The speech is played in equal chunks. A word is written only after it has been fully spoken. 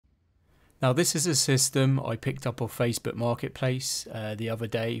Now this is a system I picked up off Facebook Marketplace the other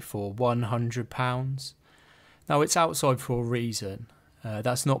day for £100. Now it's outside for a reason.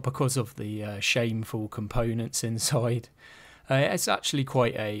 That's not because of the shameful components inside. It's actually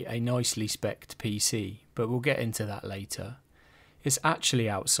quite a nicely spec'd PC, but we'll get into that later. It's actually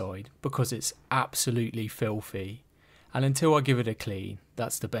outside because it's absolutely filthy, and until I give it a clean,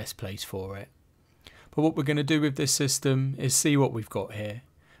 that's the best place for it. But what we're going to do with this system is see what we've got here,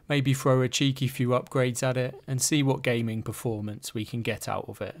 maybe throw a cheeky few upgrades at it and see what gaming performance we can get out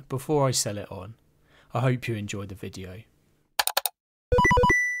of it before I sell it on. I hope you enjoyed the video.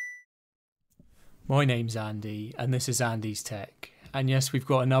 My name's Andy and this is Andy's Tech, and yes, we've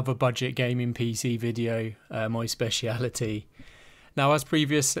got another budget gaming PC video, my speciality. Now, as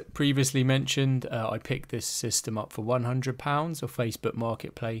previously mentioned, I picked this system up for £100 off Facebook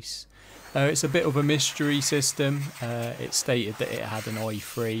Marketplace. It's a bit of a mystery system. It stated that it had an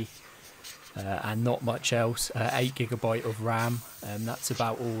i3 and not much else, 8GB of RAM. That's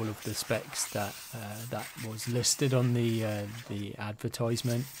about all of the specs that was listed on the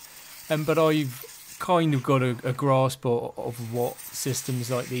advertisement. But I've kind of got a grasp of what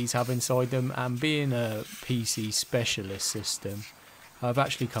systems like these have inside them, and being a PC specialist system, I've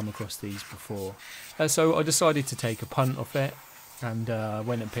actually come across these before. So I decided to take a punt off it, and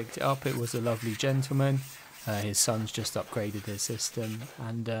went and picked it up. It was a lovely gentleman. His son's just upgraded his system,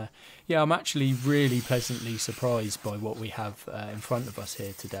 and yeah, I'm actually really pleasantly surprised by what we have in front of us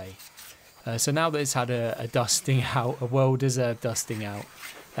here today. So now that it's had a dusting out, a well-deserved dusting out,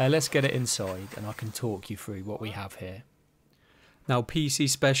 let's get it inside and I can talk you through what we have here. Now, PC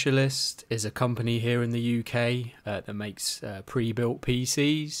Specialist is a company here in the UK that makes pre-built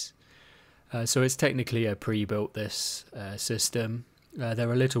PCs. So it's technically a pre-built this system.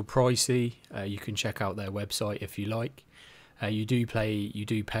 They're a little pricey. You can check out their website if you like. You do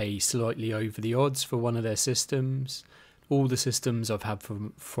pay slightly over the odds for one of their systems. All the systems I've had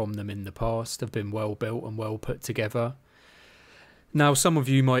from them in the past have been well built and well put together. Now, some of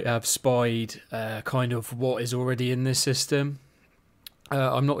you might have spied kind of what is already in this system.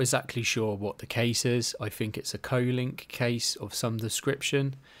 I'm not exactly sure what the case is. I think it's a Co-Link case of some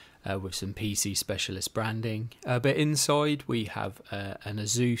description with some PC Specialist branding. But inside we have an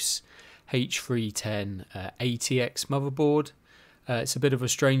Asus H310 ATX motherboard. It's a bit of a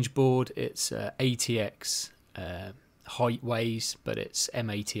strange board. It's ATX height ways, but it's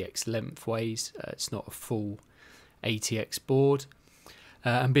MATX length ways. It's not a full ATX board.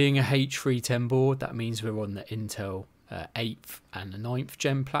 And being a H310 board, that means we're on the Intel 8th and the 9th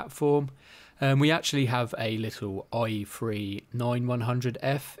gen platform. We actually have a little i3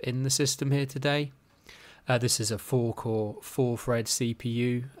 9100F in the system here today. This is a 4-core, 4-thread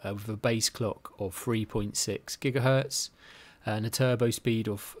CPU with a base clock of 3.6 GHz and a turbo speed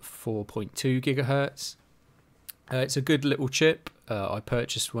of 4.2 GHz. It's a good little chip. I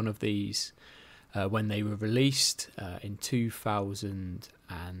purchased one of these when they were released in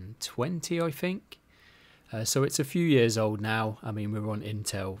 2020, I think. So it's a few years old now. I mean, we're on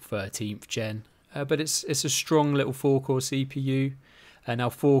Intel 13th gen, but it's a strong little 4-core CPU. Now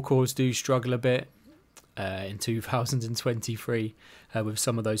 4 cores do struggle a bit in 2023 with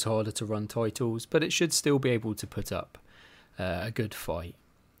some of those harder to run titles, but it should still be able to put up a good fight.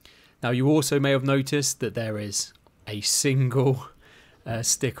 Now, you also may have noticed that there is a single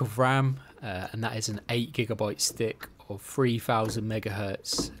stick of RAM, and that is an 8GB stick of 3000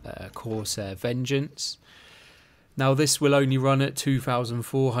 MHz Corsair Vengeance. Now, this will only run at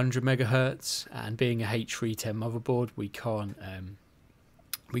 2400 MHz, and being a H310 motherboard, we can't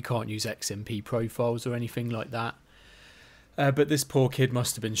use XMP profiles or anything like that. But this poor kid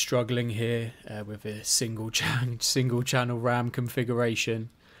must have been struggling here with a single channel RAM configuration.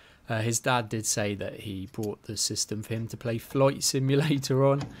 His dad did say that he bought the system for him to play Flight Simulator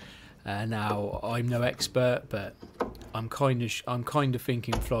on. Now, I'm no expert, but I'm kind of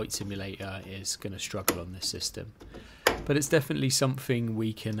thinking Flight Simulator is going to struggle on this system. But it's definitely something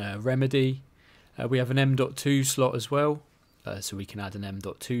we can remedy. We have an M.2 slot as well, so we can add an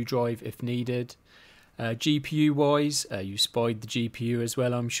M.2 drive if needed. GPU wise, you spied the GPU as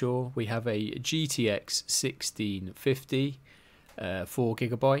well, I'm sure. We have a GTX 1650,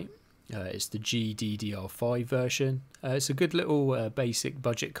 4GB. It's the GDDR5 version. It's a good little basic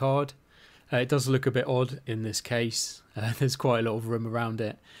budget card. It does look a bit odd in this case. There's quite a lot of room around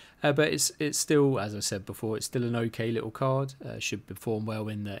it. But it's still, as I said before, it's still an okay little card. Should perform well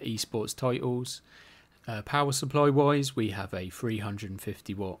in the esports titles. Power supply wise, we have a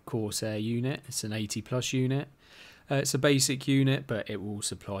 350 watt Corsair unit. It's an 80 plus unit. It's a basic unit, but it will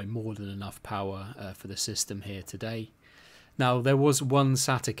supply more than enough power for the system here today. Now, there was one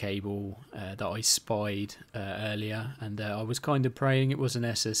SATA cable that I spied earlier, and I was kind of praying it was an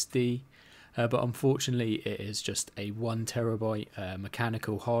SSD, but unfortunately it is just a 1 terabyte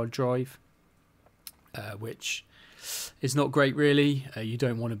mechanical hard drive, which is not great really. You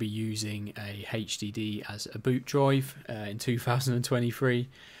don't want to be using a HDD as a boot drive in 2023.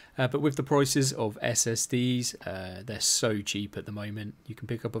 But with the prices of SSDs, they're so cheap at the moment. You can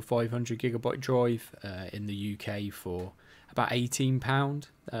pick up a 500 gigabyte drive in the UK for about £18.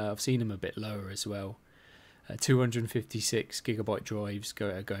 I've seen them a bit lower as well. 256 gigabyte drives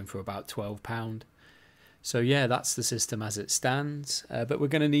going for about £12. So yeah, that's the system as it stands. But we're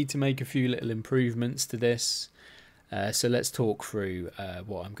going to need to make a few little improvements to this. So let's talk through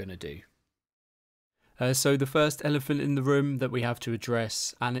what I'm going to do. So the first elephant in the room that we have to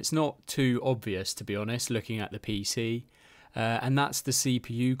address, and it's not too obvious to be honest looking at the PC, and that's the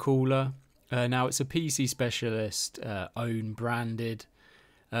CPU cooler. Now it's a PC Specialist own branded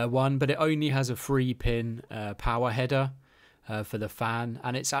one, but it only has a 3-pin power header for the fan,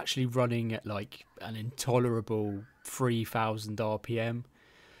 and it's actually running at like an intolerable 3000 RPM.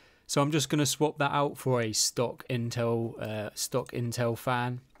 So I'm just going to swap that out for a stock Intel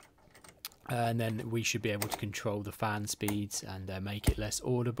fan. And then we should be able to control the fan speeds and make it less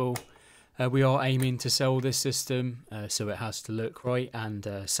audible. We are aiming to sell this system, so it has to look right and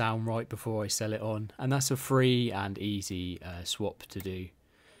sound right before I sell it on. And that's a free and easy swap to do.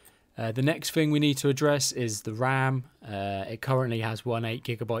 The next thing we need to address is the RAM. It currently has one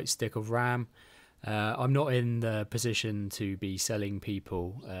 8GB stick of RAM. I'm not in the position to be selling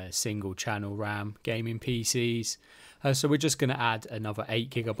people single channel RAM gaming PCs. So we're just going to add another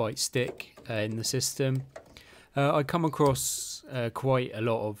 8GB stick in the system. I come across quite a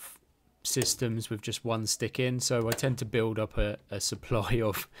lot of systems with just one stick in, so I tend to build up a supply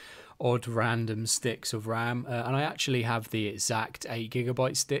of odd random sticks of RAM, and I actually have the exact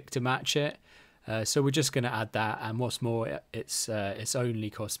 8GB stick to match it. So we're just going to add that, and what's more, it's only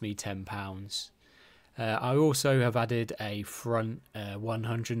cost me £10. I also have added a front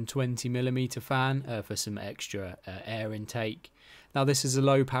 120mm fan for some extra air intake. Now this is a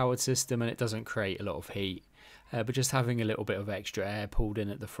low powered system and it doesn't create a lot of heat, but just having a little bit of extra air pulled in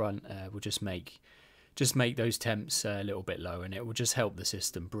at the front will just make those temps a little bit lower, and it will just help the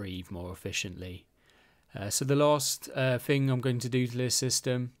system breathe more efficiently. So the last thing I'm going to do to this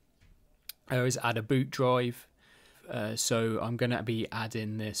system is add a boot drive. So I'm going to be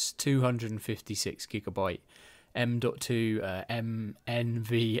adding this 256GB M.2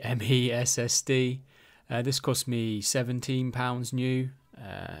 NVMe SSD. This cost me £17 new,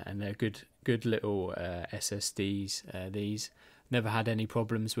 and they're good little SSDs. These never had any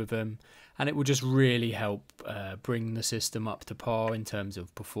problems with them, and it will just really help bring the system up to par in terms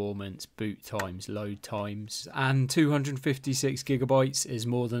of performance, boot times, load times. And 256GB is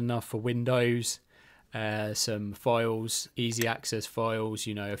more than enough for Windows. Some files, easy access files,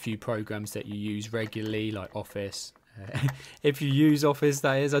 you know, a few programs that you use regularly like Office. If you use Office,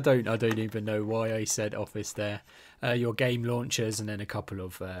 that is. I don't even know why I said Office there. Your game launchers, and then a couple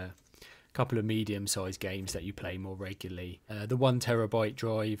of medium-sized games that you play more regularly. The 1 terabyte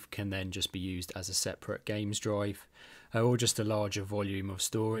drive can then just be used as a separate games drive, or just a larger volume of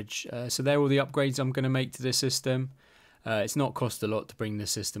storage. So they're all the upgrades I'm going to make to this system. It's not cost a lot to bring the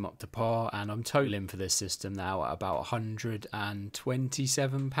system up to par, and I'm totaling for this system now at about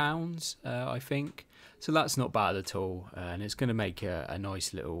 £127, I think. So that's not bad at all, and it's going to make a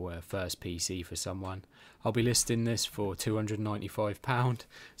nice little first PC for someone. I'll be listing this for £295,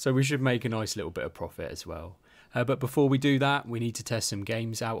 so we should make a nice little bit of profit as well. But before we do that, we need to test some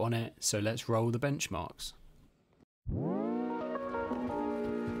games out on it, so let's roll the benchmarks.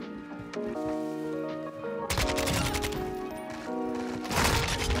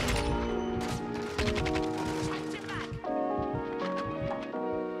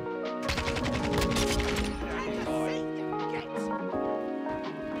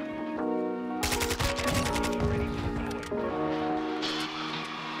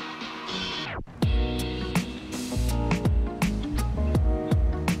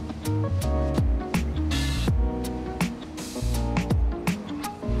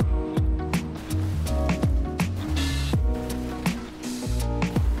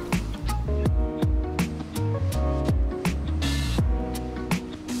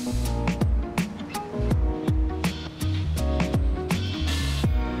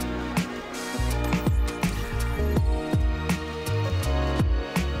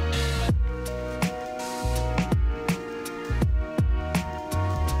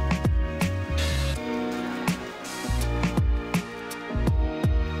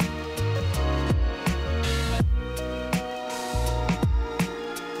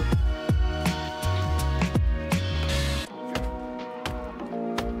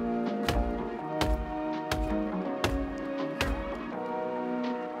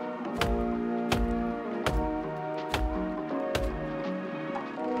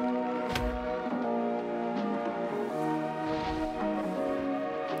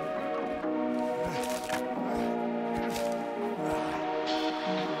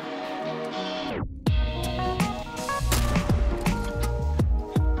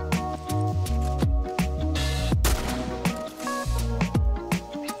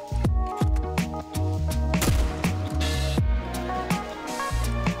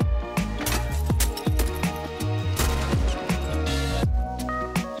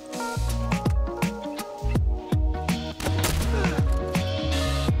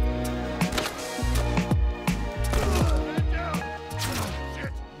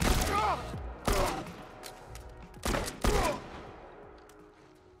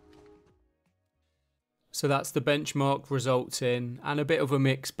 So that's the benchmark results in, and a bit of a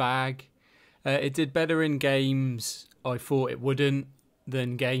mixed bag. It did better in games I thought it wouldn't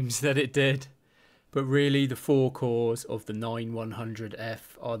than games that it did. But really the 4 cores of the 9100F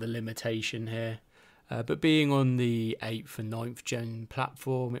are the limitation here. But being on the 8th and 9th gen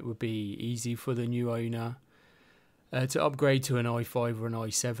platform, it would be easy for the new owner to upgrade to an i5 or an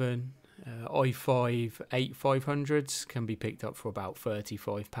i7. i5 8500s can be picked up for about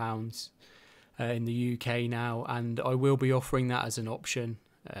 £35 in the UK now, and I will be offering that as an option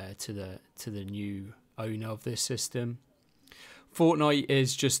to the new owner of this system. Fortnite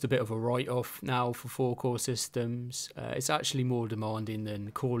is just a bit of a write-off now for 4-core systems. It's actually more demanding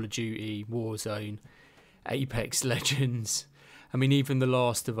than Call of Duty, Warzone, Apex Legends. I mean, even The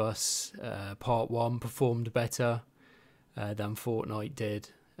Last of Us Part 1 performed better than Fortnite did.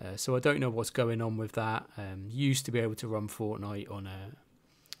 So I don't know what's going on with that. Used to be able to run Fortnite on a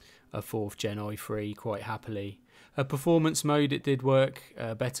 4th gen i3 quite happily. Performance mode, it did work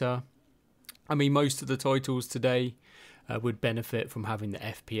better. I mean, most of the titles today would benefit from having the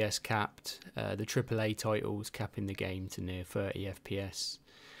FPS capped, the AAA titles capping the game to near 30 FPS,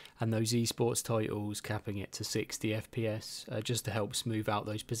 and those esports titles capping it to 60 FPS, just to help smooth out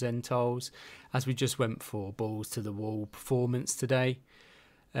those percentiles, as we just went for balls to the wall performance today.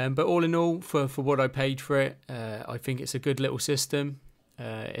 But all in all, for what I paid for it, I think it's a good little system.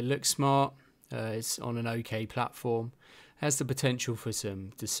 It looks smart, it's on an okay platform, has the potential for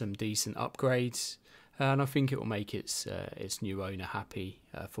some decent upgrades, and I think it will make its new owner happy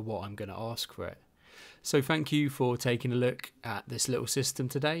for what I'm going to ask for it. So thank you for taking a look at this little system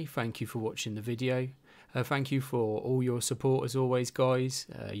today. Thank you for watching the video. Thank you for all your support as always, guys.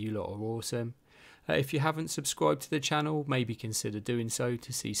 You lot are awesome. If you haven't subscribed to the channel, maybe consider doing so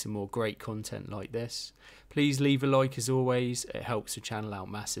to see some more great content like this. Please leave a like as always, it helps the channel out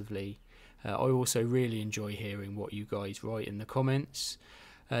massively. I also really enjoy hearing what you guys write in the comments.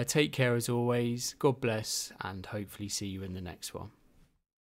 Take care as always, God bless, and hopefully see you in the next one.